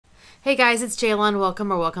Hey guys, it's Jayla.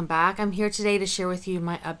 Welcome back. I'm here today to share with you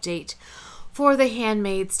my update for the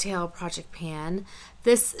Handmaid's Tale Project Pan.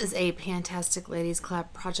 This is a Pantastic Ladies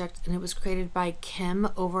Collab project and it was created by Kim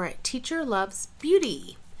over at Teacher Loves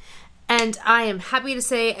Beauty. And I am happy to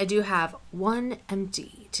say I do have one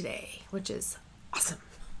empty today, which is awesome.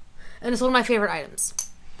 And it's one of my favorite items.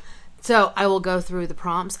 So I will go through the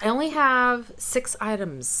prompts. I only have 6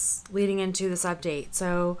 items leading into this update,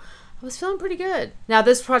 so I was feeling pretty good. Now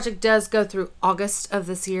this project does go through August of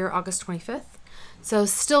this year, August 25th. So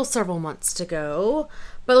still several months to go.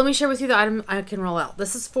 But let me share with you the item I can roll out.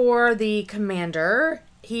 This is for the Commander.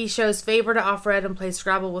 He shows favor to Offred and plays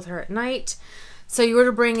Scrabble with her at night. So you were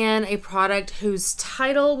to bring in a product whose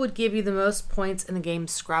title would give you the most points in the game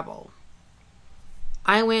Scrabble.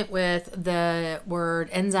 I went with the word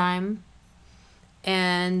enzyme.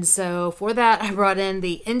 And so for that I brought in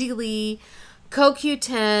the Indie Lee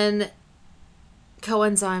CoQ10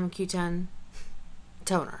 Coenzyme Q10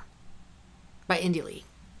 toner by Indie Lee.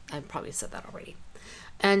 I probably said that already.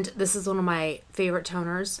 And this is one of my favorite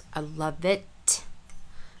toners. I love it.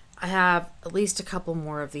 I have at least a couple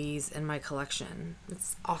more of these in my collection.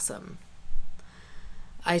 It's awesome.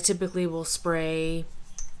 I typically will spray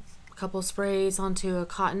a couple sprays onto a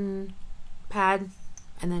cotton pad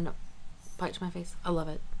and then apply it to my face. I love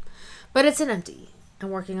it. But it's an empty. I'm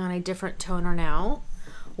working on a different toner now,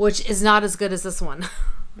 which is not as good as this one.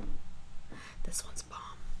 This one's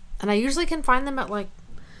bomb. And I usually can find them at like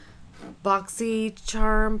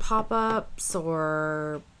BoxyCharm pop-ups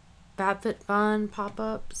or FabFitFun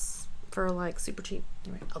pop-ups for like super cheap.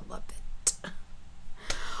 Anyway, I love it.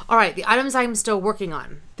 All right, the items I'm still working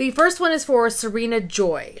on. The first one is for Serena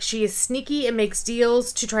Joy. She is sneaky and makes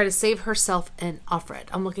deals to try to save herself and Offred.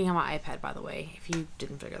 I'm looking at my iPad, by the way, if you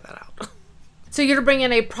didn't figure that out. So you're to bring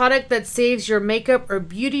in a product that saves your makeup or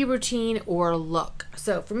beauty routine or look.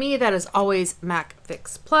 So for me, that is always MAC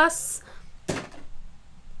Fix Plus.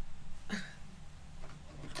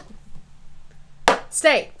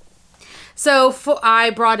 Stay. So I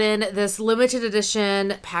brought in this limited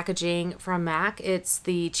edition packaging from MAC. It's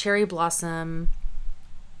the Cherry Blossom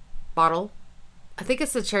bottle. I think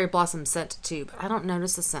it's the Cherry Blossom scent too, but I don't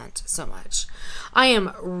notice the scent so much. I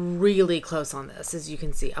am really close on this, as you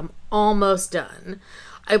can see. I'm almost done.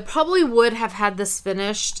 I probably would have had this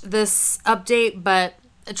finished, this update, but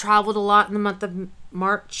I traveled a lot in the month of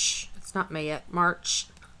March. It's not May yet, March.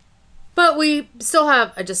 But we still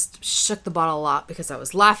have, I just shook the bottle a lot because I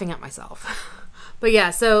was laughing at myself. But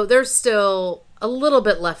yeah, so there's still a little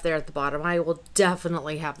bit left there at the bottom. I will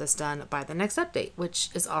definitely have this done by the next update, which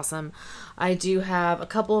is awesome. I do have a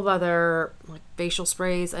couple of other like facial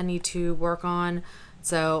sprays I need to work on,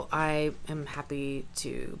 so I am happy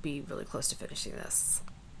to be really close to finishing this.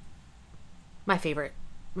 My favorite.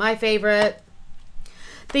 My favorite.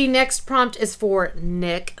 The next prompt is for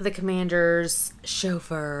Nick, the Commander's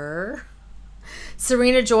chauffeur.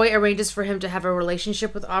 Serena Joy arranges for him to have a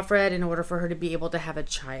relationship with Offred in order for her to be able to have a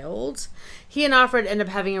child. He and Offred end up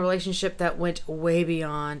having a relationship that went way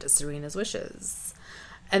beyond Serena's wishes.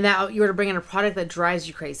 And now you were to bring in a product that drives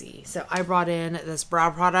you crazy. So I brought in this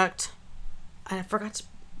brow product. I forgot to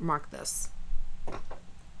mark this.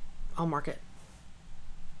 I'll mark it.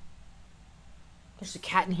 There's a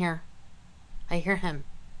cat in here. I hear him.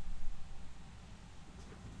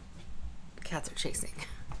 Cats are chasing.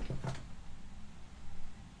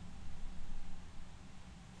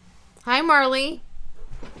 Hi, Marley.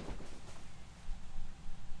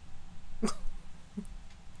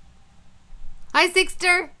 Hi,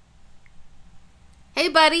 Sixter. Hey,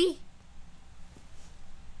 buddy.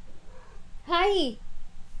 Hi.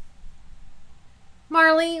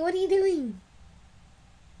 Marley, what are you doing?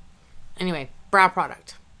 Anyway, brow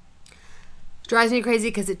product. Drives me crazy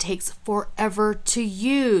because it takes forever to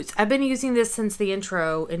use. I've been using this since the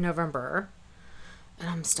intro in November. And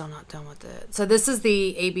I'm still not done with it. So this is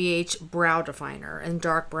the ABH Brow Definer in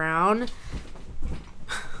dark brown.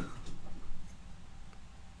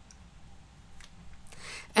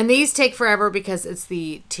 And these take forever because it's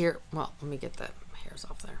the well, let me get the hairs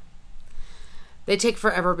off there. They take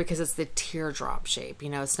forever because it's the teardrop shape. You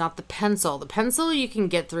know, it's not the pencil. The pencil you can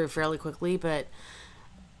get through fairly quickly, but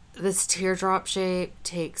this teardrop shape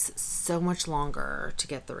takes so much longer to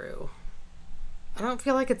get through. I don't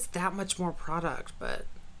feel like it's that much more product, but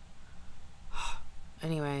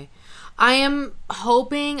anyway, I am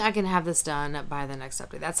hoping I can have this done by the next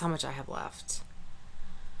update. That's how much I have left.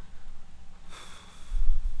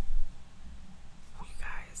 You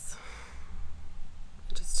guys,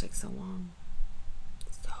 it just takes so long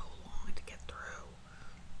to get through.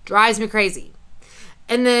 Drives me crazy.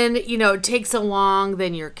 And then, you know, it takes so long,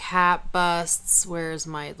 then your cap busts. Where's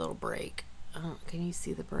my little break? Oh, can you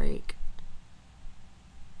see the break?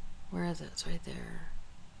 Where is it? It's right there.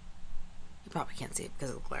 You probably can't see it because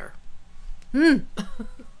of the glare.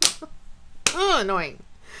 Oh, annoying.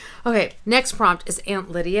 Okay, next prompt is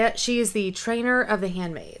Aunt Lydia. She is the trainer of the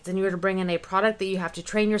Handmaids, and you are to bring in a product that you have to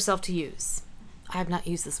train yourself to use. I have not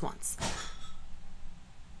used this once.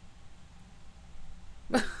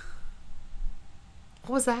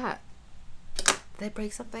 What was that? Did I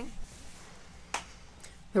break something?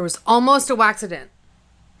 There was almost a waxident.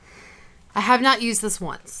 I have not used this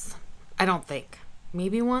once. I don't think.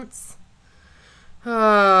 Maybe once.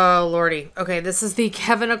 Oh, lordy. Okay, this is the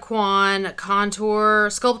Kevin Aquan Contour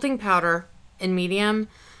Sculpting Powder in medium.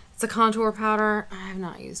 It's a contour powder. I have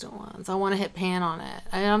not used it once. I want to hit pan on it.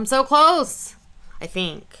 I'm so close, I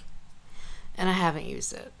think. And I haven't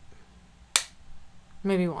used it.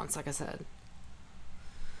 Maybe once, like I said.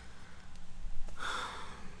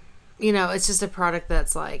 You know, it's just a product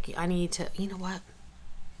that's like, I need to, you know what?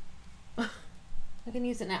 I can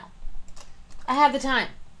use it now. I have the time.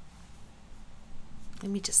 Let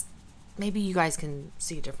me just, maybe you guys can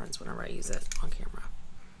see a difference whenever I use it on camera.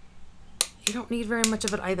 You don't need very much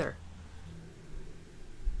of it either.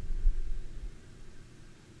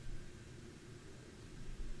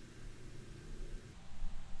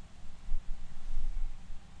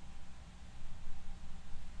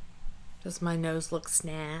 Does my nose look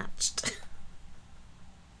snatched?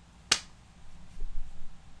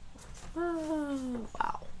 Oh,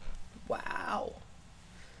 wow. Wow.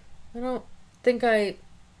 I don't think am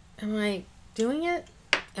I doing it?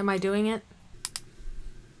 Am I doing it?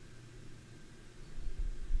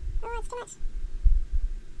 Oh, it's too much.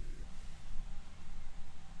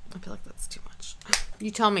 I feel like that's too much.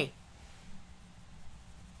 You tell me.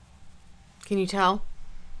 Can you tell?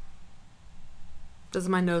 Does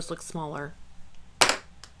my nose look smaller?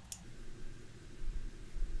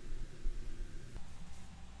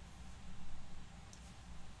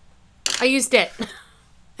 I used it.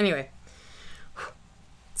 Anyway.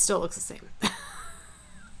 Still looks the same.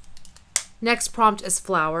 Next prompt is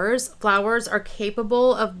flowers. Flowers are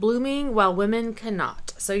capable of blooming while women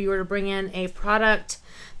cannot. So you were to bring in a product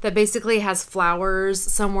that basically has flowers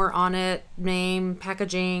somewhere on it, name,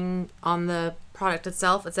 packaging, on the product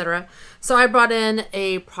itself, etc. So I brought in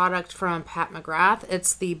a product from Pat McGrath.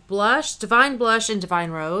 It's the blush, Divine Blush in Divine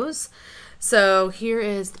Rose. So here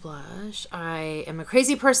is the blush. I am a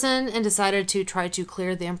crazy person and decided to try to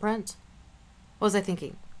clear the imprint. What was I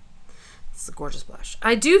thinking? It's a gorgeous blush.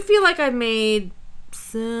 I do feel like I made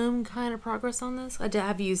some kind of progress on this. I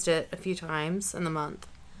have used it a few times in the month.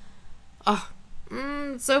 Oh,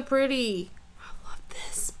 it's so pretty. I love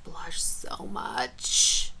this blush so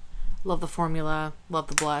much. Love the formula. Love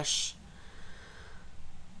the blush.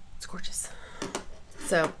 It's gorgeous.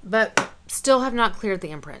 So, but still have not cleared the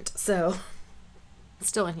imprint. So, it's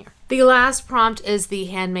still in here. The last prompt is the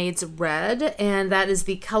Handmaids Red, and that is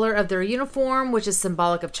the color of their uniform, which is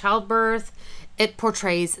symbolic of childbirth. It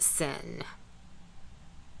portrays sin.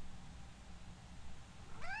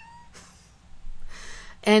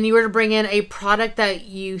 And you were to bring in a product that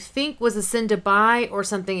you think was a sin to buy or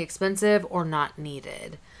something expensive or not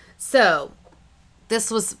needed. So,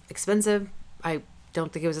 this was expensive. I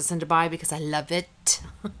don't think it was a sin to buy because I love it.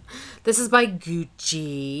 This is by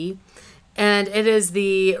Gucci. And it is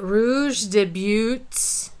the Rouge de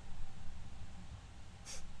Butte.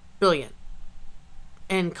 Brilliant.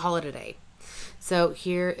 And call it a day. So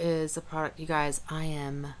here is the product. You guys, I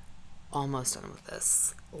am almost done with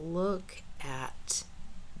this. Look at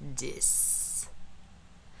this.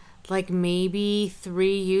 Like maybe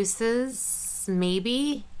 3 uses.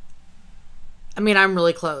 Maybe. I mean, I'm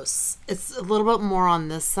really close. It's a little bit more on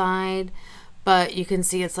this side. But you can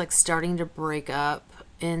see it's like starting to break up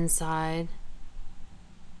inside.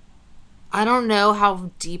 I don't know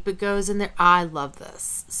how deep it goes in there. I love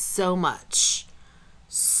this so much.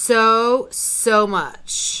 So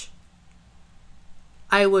much.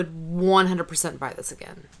 I would 100% buy this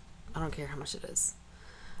again. I don't care how much it is.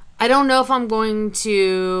 I don't know if I'm going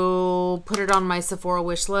to put it on my Sephora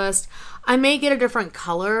wish list. I may get a different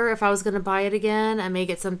color if I was going to buy it again. I may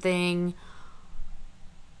get something,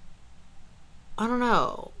 I don't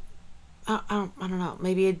know. I don't know.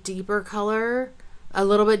 Maybe a deeper color, a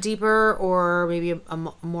little bit deeper, or maybe a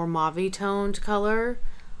more mauve toned color.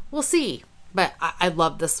 We'll see. But I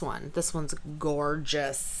love this one. This one's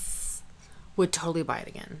gorgeous. Would totally buy it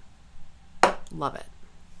again. Love it.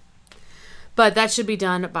 But that should be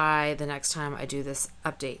done by the next time I do this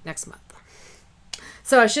update next month.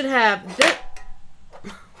 So I should have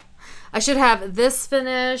this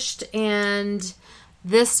finished, and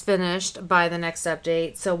this finished by the next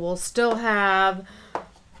update. So we'll still have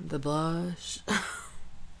the blush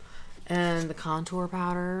and the contour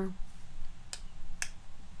powder.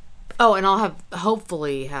 Oh, and I'll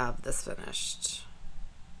hopefully have this finished.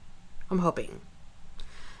 I'm hoping.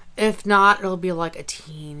 If not, it'll be like a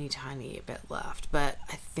teeny tiny bit left, but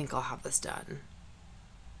I think I'll have this done.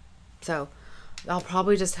 So I'll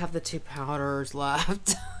probably just have the 2 powders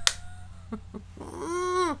left.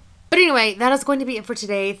 But anyway, that is going to be it for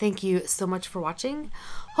today. Thank you so much for watching.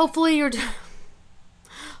 Hopefully you're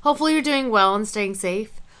doing well and staying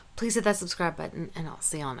safe. Please hit that subscribe button, and I'll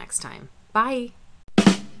see y'all next time. Bye.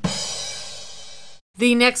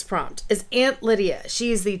 The next prompt is Aunt Lydia.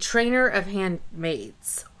 She is the trainer of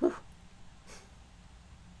Handmaids. Whew.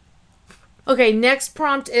 Okay, next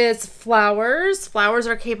prompt is flowers. Flowers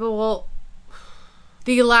are capable.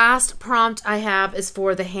 The last prompt I have is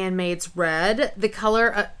for the Handmaids Red. The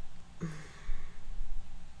color.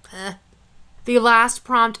 The last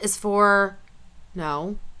prompt is for.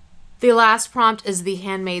 No. The last prompt is the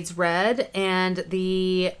Handmaids Red, and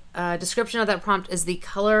the description of that prompt is the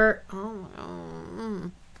color.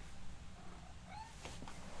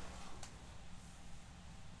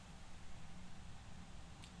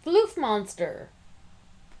 Floof Monster.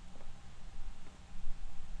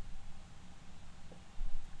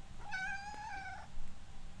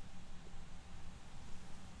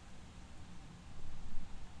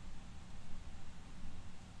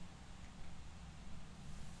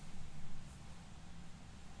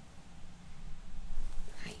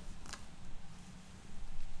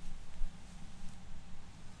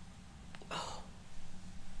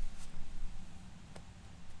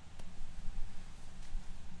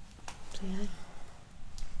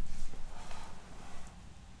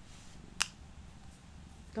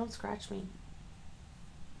 Don't scratch me.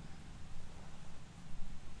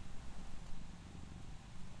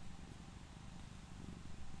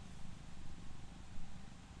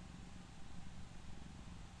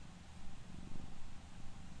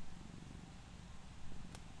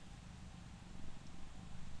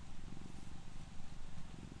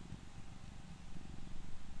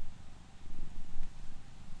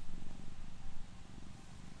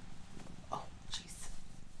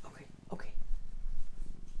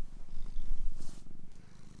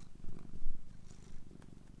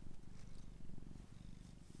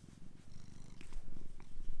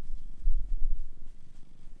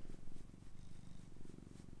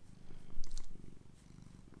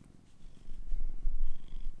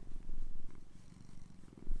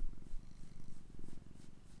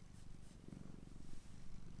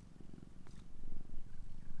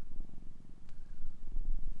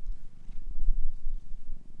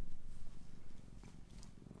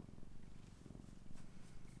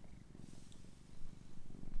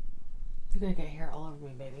 You're gonna get hair all over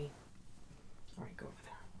me, baby. All right, go over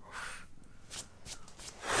there.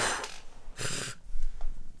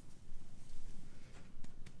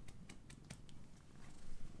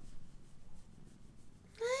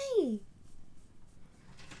 Hi.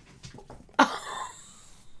 Oh.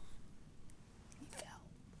 He fell.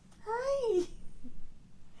 Hi.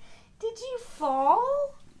 Did you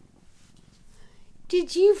fall?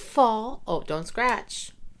 Did you fall? Oh, don't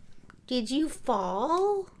scratch. Did you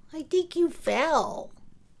fall? I think you fell.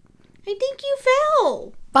 I think you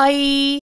fell. Bye.